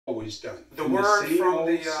always done. The word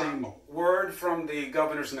Same old. word from the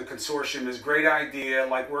governors in the consortium is great idea,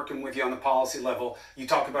 like working with you on the policy level. You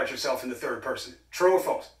talk about yourself in the third person. True or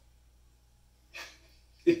false?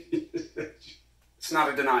 It's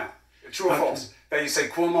not a denial. True or false? That you say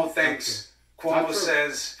Cuomo thinks, Cuomo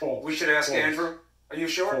says false. We should ask false. Andrew. Are you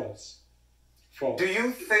sure? False. False. Do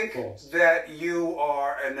you think false. that you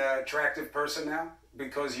are an attractive person now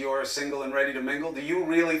because you're single and ready to mingle? Do you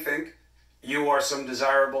really think you are some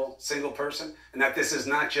desirable single person and that this is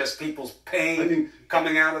not just people's pain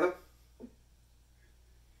coming out of them?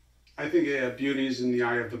 I think beauty is in the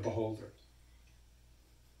eye of the beholder.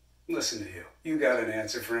 Listen to you. You got an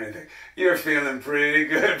answer for anything. You're feeling pretty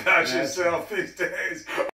good about yourself these days.